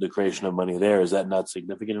 The creation of money there, is that not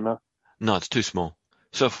significant enough? No, it's too small.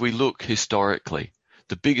 So if we look historically,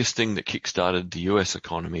 the biggest thing that kickstarted the US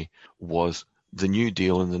economy was the New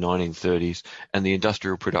Deal in the 1930s and the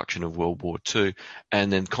industrial production of World War II,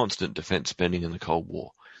 and then constant defense spending in the Cold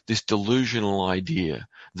War. This delusional idea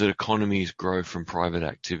that economies grow from private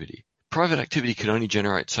activity. Private activity can only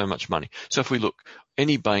generate so much money. So if we look,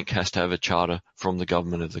 any bank has to have a charter from the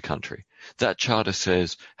government of the country. That charter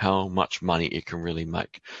says how much money it can really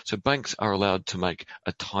make. So banks are allowed to make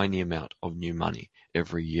a tiny amount of new money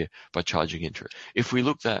every year by charging interest. If we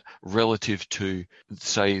look at relative to,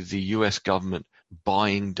 say, the US government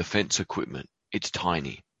buying defense equipment, it's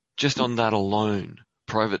tiny. Just on that alone,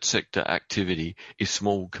 private sector activity is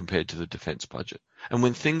small compared to the defense budget. And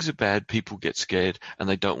when things are bad, people get scared and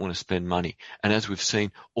they don't want to spend money. And as we've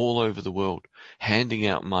seen all over the world, handing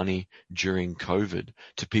out money during COVID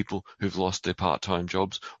to people who've lost their part-time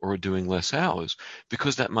jobs or are doing less hours,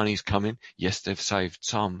 because that money's come in, yes, they've saved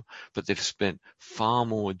some, but they've spent far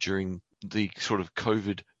more during the sort of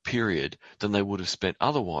COVID period than they would have spent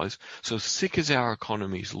otherwise. So sick as our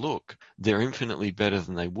economies look, they're infinitely better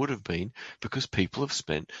than they would have been because people have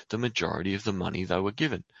spent the majority of the money they were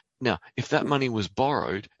given. Now, if that money was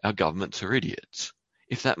borrowed, our governments are idiots.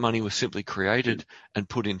 If that money was simply created and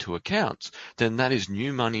put into accounts, then that is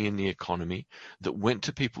new money in the economy that went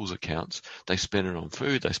to people's accounts. They spent it on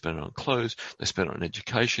food, they spent it on clothes, they spent it on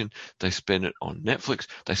education, they spent it on Netflix,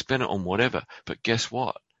 they spent it on whatever. But guess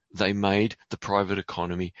what? They made the private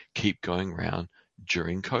economy keep going round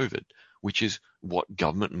during COVID, which is what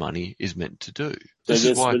government money is meant to do. This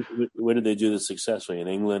is why. Where did they do this successfully? In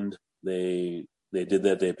England, they did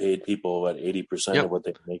that. They paid people about 80% of what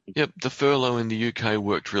they were making. Yep. The furlough in the UK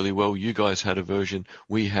worked really well. You guys had a version.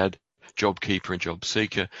 We had JobKeeper and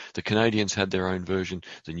JobSeeker. The Canadians had their own version.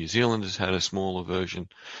 The New Zealanders had a smaller version.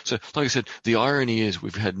 So, like I said, the irony is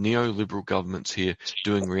we've had neoliberal governments here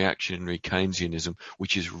doing reactionary Keynesianism,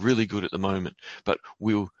 which is really good at the moment. But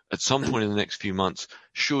we'll, at some point in the next few months,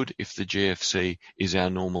 should, if the GFC is our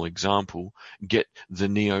normal example, get the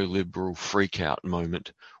neoliberal freak-out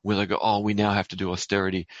moment where they go, oh, we now have to do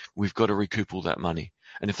austerity. We've got to recoup all that money.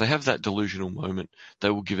 And if they have that delusional moment, they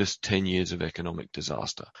will give us 10 years of economic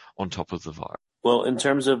disaster on top of the virus. Well, in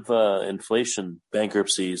terms of inflation,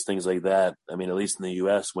 bankruptcies, things like that, I mean, at least in the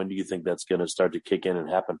U.S., when do you think that's going to start to kick in and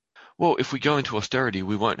happen? Well, if we go into austerity,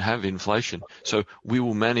 we won't have inflation. So we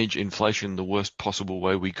will manage inflation the worst possible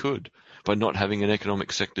way we could by not having an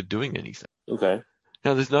economic sector doing anything. Okay.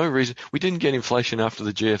 Now, there's no reason. We didn't get inflation after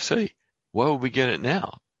the GFC. Why would we get it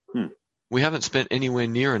now? We haven't spent anywhere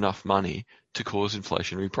near enough money to cause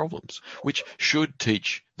inflationary problems, which should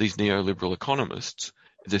teach these neoliberal economists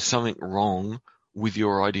there's something wrong with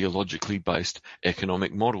your ideologically based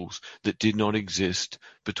economic models that did not exist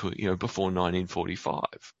before 1945.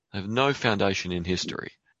 They have no foundation in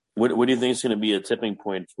history. What do you think is going to be a tipping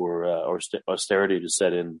point for austerity to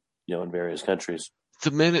set in, in various countries?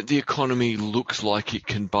 The minute the economy looks like it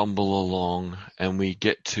can bumble along and we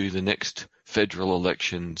get to the next federal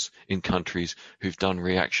elections in countries who've done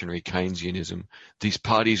reactionary Keynesianism, these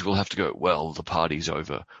parties will have to go, well, the party's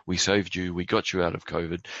over. We saved you. We got you out of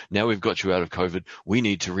COVID. Now we've got you out of COVID. We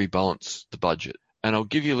need to rebalance the budget. And I'll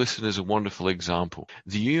give you listeners a wonderful example.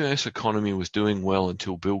 The US economy was doing well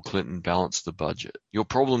until Bill Clinton balanced the budget. Your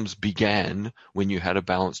problems began when you had a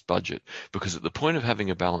balanced budget, because at the point of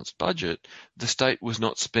having a balanced budget, the state was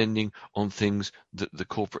not spending on things that the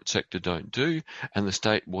corporate sector don't do, and the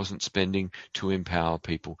state wasn't spending to empower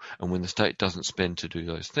people. And when the state doesn't spend to do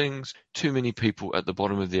those things, too many people at the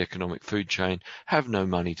bottom of the economic food chain have no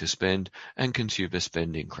money to spend, and consumer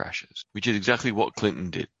spending crashes, which is exactly what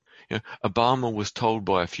Clinton did. Obama was told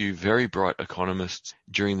by a few very bright economists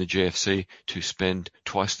during the GFC to spend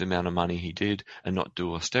twice the amount of money he did and not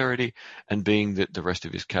do austerity, and being that the rest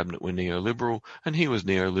of his cabinet were neoliberal and he was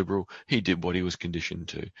neoliberal, he did what he was conditioned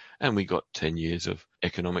to, and we got 10 years of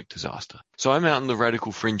economic disaster. So I'm out on the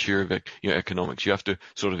radical fringe here of economics. You have to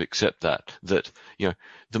sort of accept that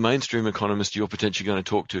the mainstream economists you're potentially going to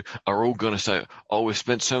talk to are all going to say, oh, we've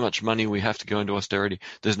spent so much money, we have to go into austerity.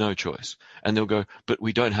 There's no choice. And they'll go, but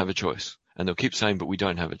we don't have a choice. And they'll keep saying, but we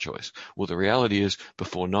don't have a choice. Well, the reality is,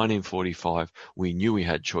 before 1945, we knew we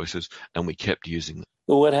had choices and we kept using them.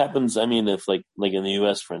 Well, what happens, if like in the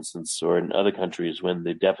U.S., for instance, or in other countries, when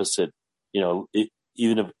the deficit,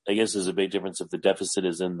 even if, I guess there's a big difference if the deficit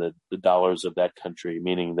is in the dollars of that country,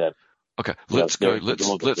 meaning that. Okay, let's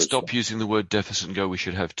stop using the word deficit and go, we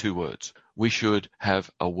should have two words. We should have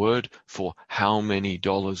a word for how many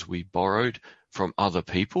dollars we borrowed from other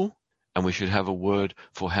people, and we should have a word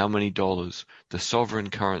for how many dollars the sovereign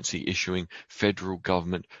currency issuing federal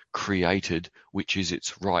government created, which is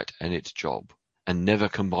its right and its job, and never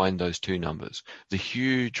combine those two numbers. The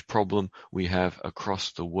huge problem we have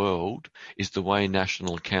across the world is the way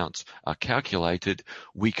national accounts are calculated.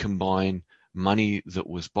 We combine money that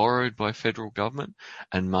was borrowed by federal government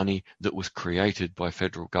and money that was created by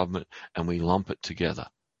federal government, and we lump it together.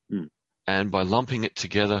 And by lumping it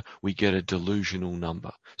together, we get a delusional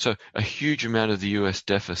number. So a huge amount of the US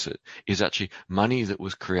deficit is actually money that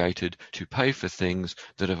was created to pay for things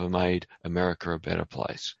that have made America a better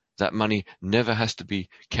place. That money never has to be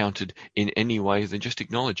counted in any way than just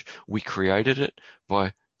acknowledge we created it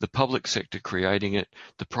by the public sector creating it,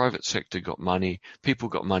 the private sector got money, people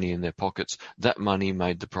got money in their pockets, that money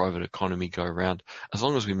made the private economy go round. As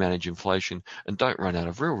long as we manage inflation and don't run out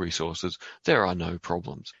of real resources, there are no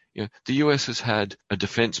problems. The US has had a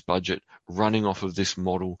defense budget running off of this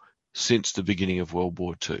model since the beginning of World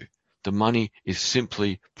War II. The money is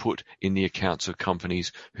simply put in the accounts of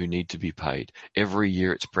companies who need to be paid. Every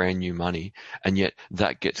year it's brand new money, and yet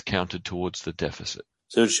that gets counted towards the deficit.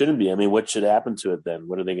 So it shouldn't be. What should happen to it then?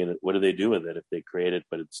 What do they do with it if they create it,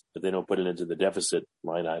 but they don't put it into the deficit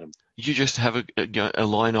line item? You just have a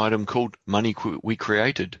line item called money we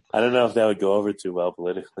created. I don't know if that would go over too well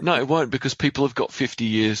politically. No, it won't, because people have got 50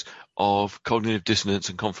 years of cognitive dissonance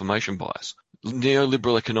and confirmation bias.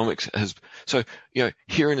 Neoliberal economics has,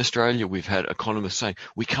 here in Australia, we've had economists saying,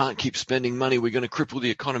 we can't keep spending money, we're going to cripple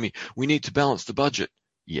the economy, we need to balance the budget.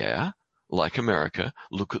 Yeah. Like America,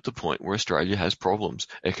 look at the point where Australia has problems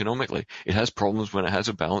economically. It has problems when it has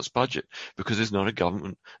a balanced budget because there's not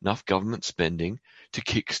enough government spending to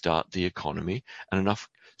kickstart the economy, and enough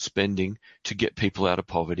spending to get people out of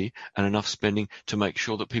poverty, and enough spending to make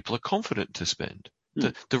sure that people are confident to spend.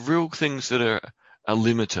 The real things that are a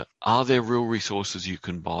limiter, are there real resources you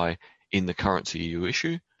can buy in the currency you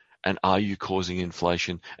issue? And are you causing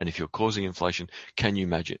inflation? And if you're causing inflation, can you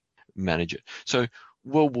manage it? So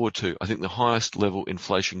World War II, I think the highest level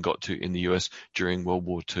inflation got to in the US during World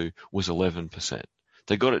War II was 11%.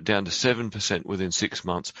 They got it down to 7% within 6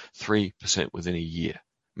 months, 3% within a year.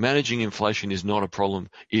 Managing inflation is not a problem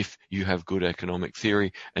if you have good economic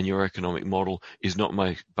theory and your economic model is not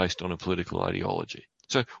based on a political ideology.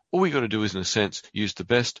 So all we got to do is, in a sense, use the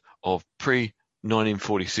best of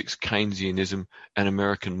pre-1946 Keynesianism and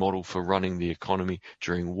American model for running the economy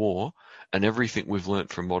during war, and everything we've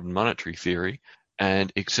learnt from modern monetary theory,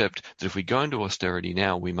 and accept that if we go into austerity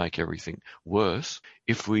now, we make everything worse.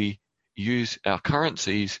 If we use our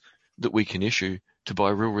currencies that we can issue to buy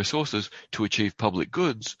real resources to achieve public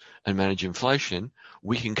goods and manage inflation,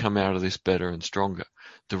 we can come out of this better and stronger.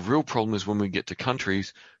 The real problem is when we get to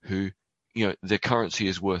countries who, their currency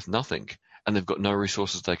is worth nothing and they've got no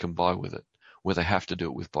resources they can buy with it, where they have to do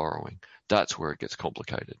it with borrowing. That's where it gets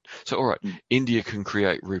complicated. So, all right, India can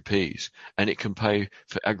create rupees and it can pay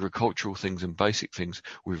for agricultural things and basic things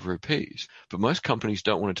with rupees. But most companies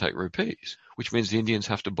don't want to take rupees, which means the Indians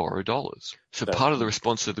have to borrow dollars. So part of the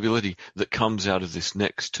responsibility that comes out of this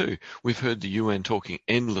next too, we've heard the UN talking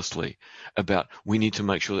endlessly about we need to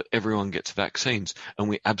make sure that everyone gets vaccines, and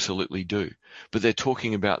we absolutely do. But they're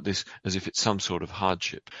talking about this as if it's some sort of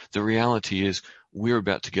hardship. The reality is we're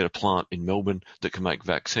about to get a plant in Melbourne that can make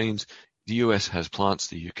vaccines. The US has plants,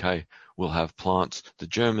 the UK will have plants, the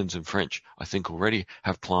Germans and French, I think, already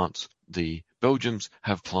have plants, the Belgians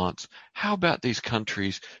have plants. How about these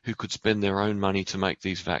countries who could spend their own money to make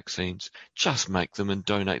these vaccines? Just make them and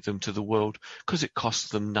donate them to the world, because it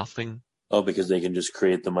costs them nothing. Oh, because they can just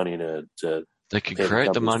create the money to They can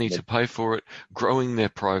create the money to pay for it, growing their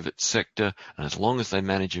private sector, and as long as they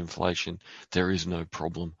manage inflation, there is no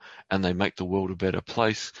problem. And they make the world a better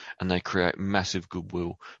place, and they create massive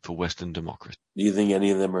goodwill for Western democracy. Do you think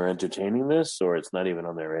any of them are entertaining this, or it's not even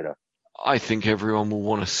on their radar? I think everyone will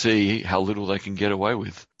want to see how little they can get away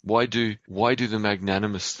with. Why do the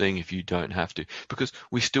magnanimous thing if you don't have to? Because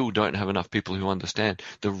we still don't have enough people who understand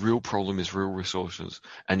the real problem is real resources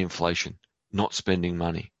and inflation, not spending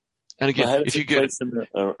money. And again, how does if you get inflation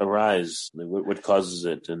arise, what causes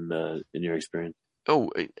it in your experience?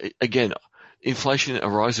 Again, inflation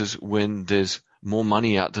arises when there's more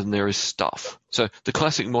money out than there is stuff. So the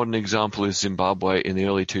classic modern example is Zimbabwe in the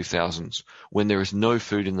early 2000s, when there is no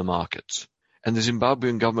food in the markets. And the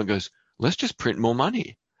Zimbabwean government goes, let's just print more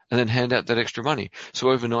money and then hand out that extra money. So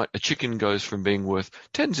overnight, a chicken goes from being worth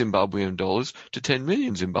 10 Zimbabwean dollars to 10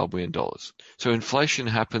 million Zimbabwean dollars. So inflation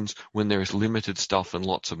happens when there is limited stuff and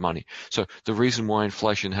lots of money. So the reason why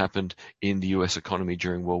inflation happened in the US economy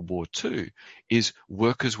during World War II is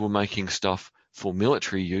workers were making stuff for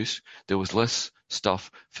military use. There was less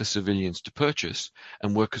stuff for civilians to purchase,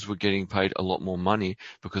 and workers were getting paid a lot more money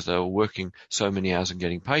because they were working so many hours and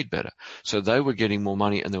getting paid better. So they were getting more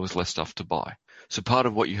money and there was less stuff to buy. So part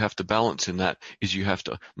of what you have to balance in that is you have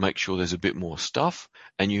to make sure there's a bit more stuff,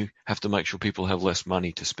 and you have to make sure people have less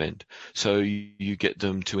money to spend. So you get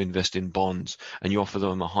them to invest in bonds, and you offer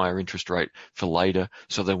them a higher interest rate for later,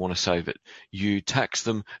 so they want to save it. You tax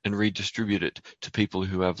them and redistribute it to people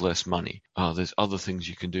who have less money. There's other things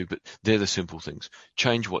you can do, but they're the simple things.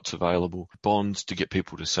 Change what's available, bonds to get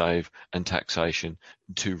people to save, and taxation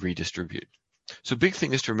to redistribute. So big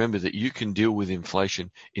thing is to remember that you can deal with inflation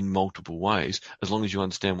in multiple ways as long as you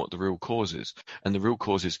understand what the real cause is. And the real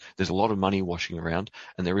cause is there's a lot of money washing around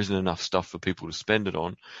and there isn't enough stuff for people to spend it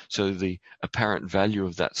on. So the apparent value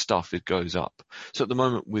of that stuff, it goes up. So at the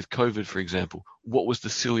moment with COVID, for example, what was the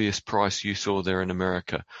silliest price you saw there in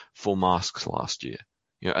America for masks last year?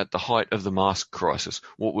 You know, at the height of the mask crisis,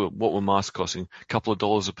 what were masks costing? A couple of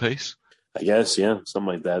dollars a piece? I guess, yeah, something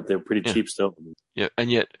like that. They're pretty cheap still. Yeah, and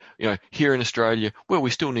yet, here in Australia, where we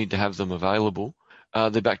still need to have them available,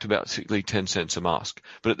 they're back to about 10 cents a mask.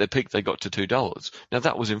 But at their peak, they got to $2. Now,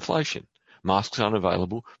 that was inflation. Masks aren't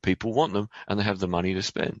available, people want them, and they have the money to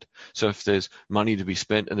spend. So if there's money to be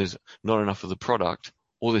spent and there's not enough of the product,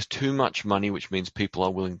 or there's too much money, which means people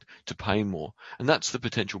are willing to pay more. And that's the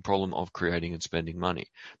potential problem of creating and spending money.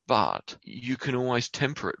 But you can always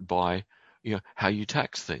temper it by how you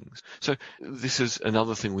tax things. So this is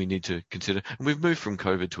another thing we need to consider. And we've moved from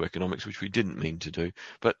COVID to economics, which we didn't mean to do,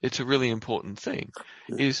 but it's a really important thing,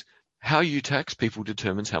 is how you tax people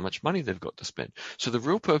determines how much money they've got to spend. So the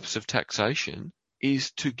real purpose of taxation is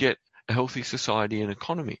to get a healthy society and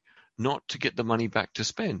economy, not to get the money back to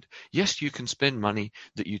spend. Yes, you can spend money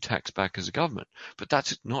that you tax back as a government, but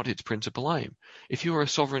that's not its principal aim. If you are a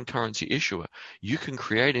sovereign currency issuer, you can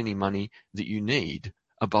create any money that you need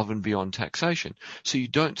above and beyond taxation. So you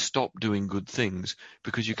don't stop doing good things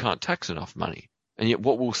because you can't tax enough money. And yet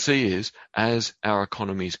what we'll see is as our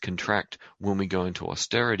economies contract when we go into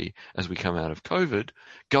austerity, as we come out of COVID,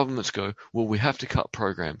 governments go, well, we have to cut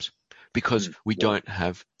programs because we don't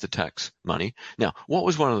have the tax money. Now, what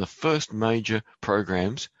was one of the first major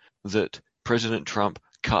programs that President Trump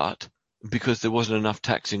cut because there wasn't enough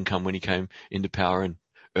tax income when he came into power in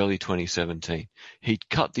early 2017. He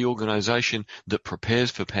cut the organization that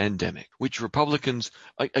prepares for pandemic, which Republicans,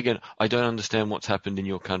 again, I don't understand what's happened in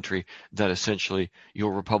your country that essentially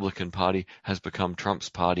your Republican Party has become Trump's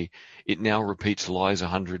party. It now repeats lies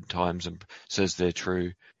 100 times and says they're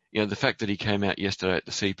true. The fact that he came out yesterday at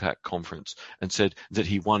the CPAC conference and said that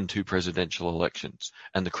he won 2 presidential elections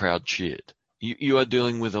and the crowd cheered. You are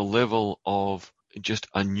dealing with a level of just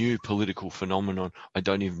a new political phenomenon I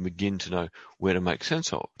don't even begin to know where to make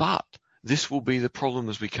sense of. But this will be the problem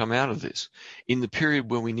as we come out of this. In the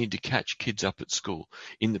period where we need to catch kids up at school,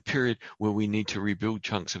 in the period where we need to rebuild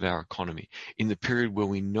chunks of our economy, in the period where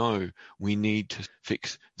we know we need to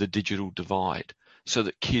fix the digital divide so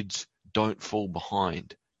that kids don't fall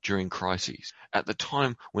behind during crises, at the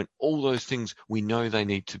time when all those things we know they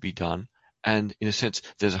need to be done, and in a sense,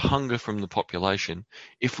 there's a hunger from the population.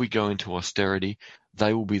 If we go into austerity,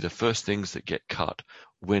 they will be the first things that get cut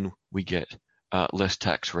when we get less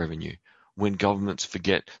tax revenue, when governments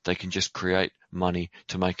forget they can just create money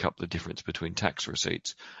to make up the difference between tax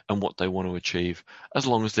receipts and what they want to achieve, as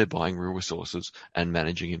long as they're buying real resources and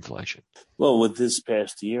managing inflation. Well, with this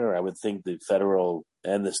past year, I would think the federal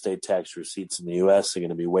and the state tax receipts in the U.S. are going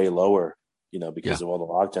to be way lower, because of all the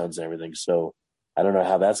lockdowns and everything. So I don't know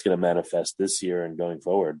how that's going to manifest this year and going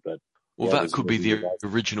forward, but that could be the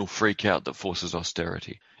original freak out that forces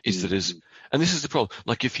austerity. And this is the problem.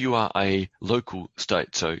 Like if you are a local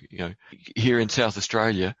state, so here in South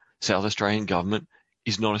Australia, South Australian government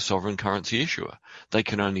is not a sovereign currency issuer. They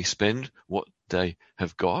can only spend what they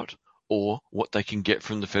have got or what they can get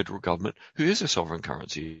from the federal government, who is a sovereign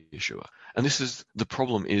currency issuer. And this is the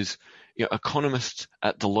problem: is economists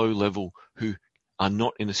at the low level who are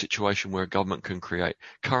not in a situation where a government can create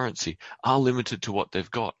currency are limited to what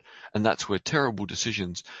they've got. And that's where terrible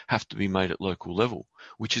decisions have to be made at local level,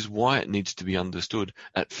 which is why it needs to be understood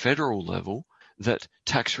at federal level that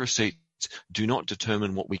tax receipts do not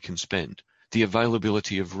determine what we can spend. The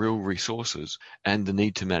availability of real resources and the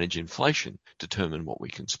need to manage inflation determine what we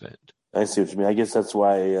can spend. I see what you mean. I guess that's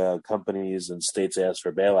why companies and states ask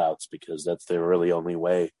for bailouts, because that's their really only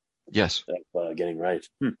way of getting right.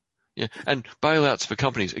 Yeah, and bailouts for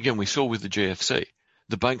companies, again, we saw with the GFC.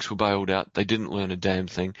 The banks were bailed out. They didn't learn a damn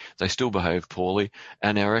thing. They still behaved poorly.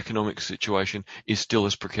 And our economic situation is still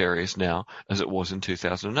as precarious now as it was in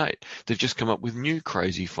 2008. They've just come up with new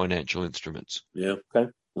crazy financial instruments. Yeah, okay.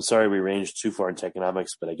 I'm sorry we ranged too far into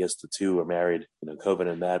economics, but I guess the two are married, COVID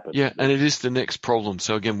and that. But yeah, and it is the next problem.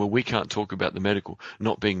 So again, where we can't talk about the medical,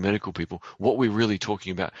 not being medical people, what we're really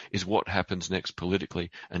talking about is what happens next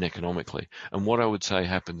politically and economically. And what I would say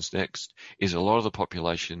happens next is a lot of the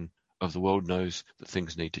population of the world knows that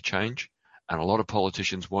things need to change, and a lot of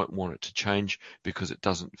politicians won't want it to change because it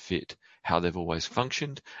doesn't fit how they've always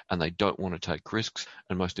functioned, and they don't want to take risks,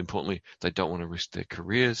 and most importantly, they don't want to risk their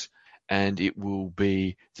careers. And it will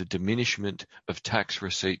be the diminishment of tax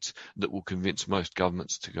receipts that will convince most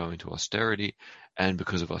governments to go into austerity. And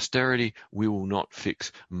because of austerity, we will not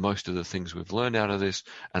fix most of the things we've learned out of this.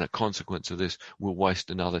 And a consequence of this, we'll waste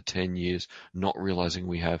another 10 years not realizing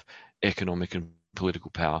we have economic and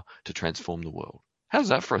political power to transform the world. How's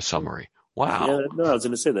that for a summary? Wow. Yeah, no, I was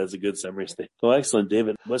going to say that's a good summary. Well, excellent,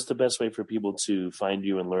 David. What's the best way for people to find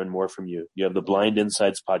you and learn more from you? You have the Blind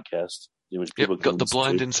Insights podcast. Got the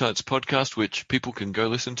Blind Insights podcast, which people can go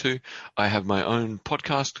listen to. I have my own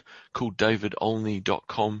podcast called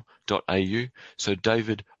davidolney.com.au. So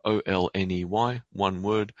David, O-L-N-E-Y, one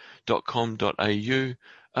word, .com.au.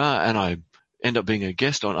 And I end up being a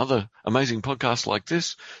guest on other amazing podcasts like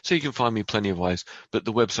this. So you can find me plenty of ways, but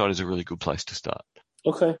the website is a really good place to start.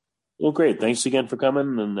 Okay. Well, great. Thanks again for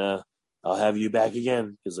coming. And, I'll have you back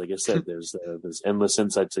again because, like I said, there's endless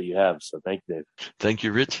insights that you have. So thank you, Dave. Thank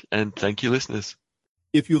you, Rich, and thank you, listeners.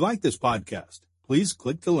 If you like this podcast, please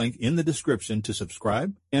click the link in the description to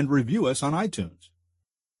subscribe and review us on iTunes.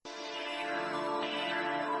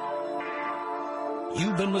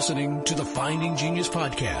 You've been listening to the Finding Genius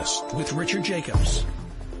podcast with Richard Jacobs.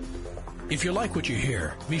 If you like what you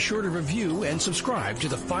hear, be sure to review and subscribe to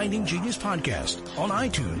the Finding Genius podcast on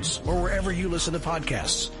iTunes or wherever you listen to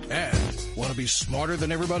podcasts. And want to be smarter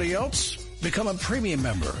than everybody else? Become a premium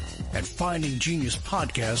member at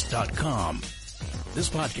FindingGeniusPodcast.com. This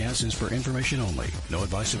podcast is for information only. No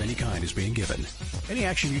advice of any kind is being given. Any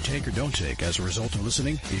action you take or don't take as a result of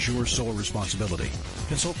listening is your sole responsibility.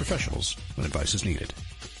 Consult professionals when advice is needed.